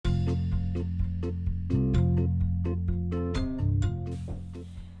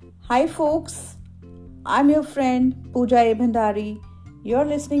Hi, folks. I'm your friend Pooja A. Bhandari. You're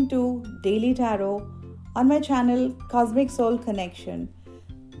listening to Daily Tarot on my channel Cosmic Soul Connection.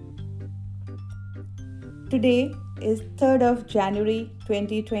 Today is 3rd of January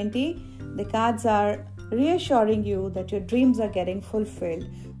 2020. The cards are reassuring you that your dreams are getting fulfilled.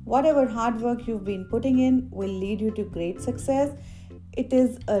 Whatever hard work you've been putting in will lead you to great success. It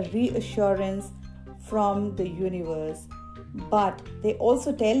is a reassurance from the universe. But they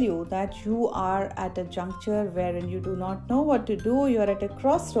also tell you that you are at a juncture wherein you do not know what to do. You are at a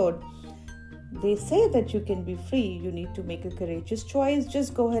crossroad. They say that you can be free. You need to make a courageous choice.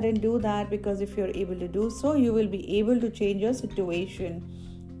 Just go ahead and do that, because if you're able to do so, you will be able to change your situation.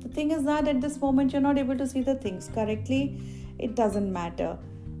 The thing is that at this moment, you're not able to see the things correctly. It doesn't matter,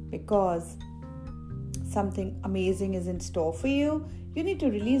 because something amazing is in store for you. You need to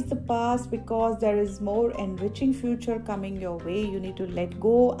release the past, because there is more enriching future coming your way. You need to let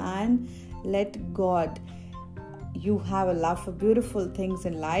go and let God. You have a love for beautiful things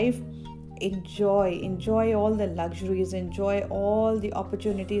in life. Enjoy all the luxuries, enjoy all the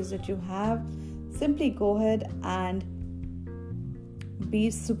opportunities that you have. Simply go ahead and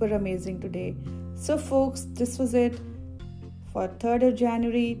be super amazing today. So folks, this was it for 3rd of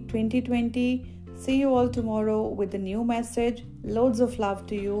January 2020. See you all tomorrow with a new message. Loads of love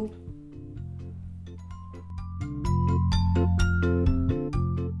to you.